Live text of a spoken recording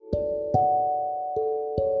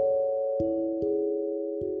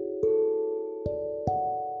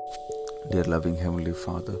Dear loving Heavenly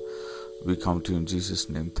Father, we come to you in Jesus'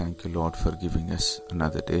 name. Thank you, Lord, for giving us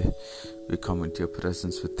another day. We come into your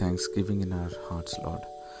presence with thanksgiving in our hearts, Lord.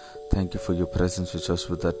 Thank you for your presence which was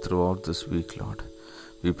with us throughout this week, Lord.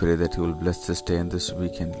 We pray that you will bless this day and this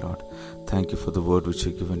weekend, Lord. Thank you for the word which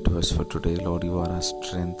you have given to us for today, Lord. You are our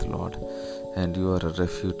strength, Lord, and you are a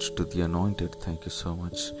refuge to the anointed. Thank you so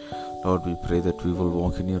much. Lord, we pray that we will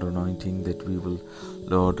walk in your anointing, that we will,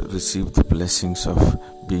 Lord, receive the blessings of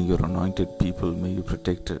being your anointed people. May you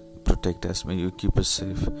protect us. May you keep us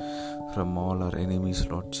safe from all our enemies,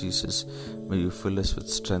 Lord Jesus. May you fill us with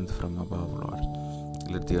strength from above,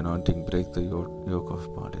 Lord. Let the anointing break the yoke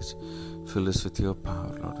of bondage. Fill us with your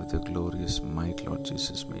power, Lord, with your glorious might, Lord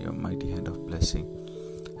Jesus. May your mighty hand of blessing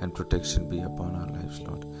and protection be upon our lives,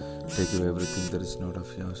 Lord. Take away everything that is not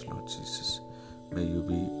of yours, Lord Jesus. May you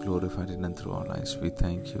be glorified in and through our lives. We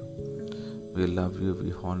thank you. We love you,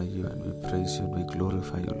 we honor you, and we praise you, and we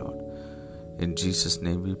glorify you, Lord. In Jesus'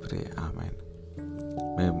 name we pray. Amen.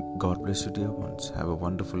 May God bless you, dear ones. Have a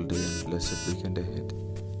wonderful day and blessed weekend ahead.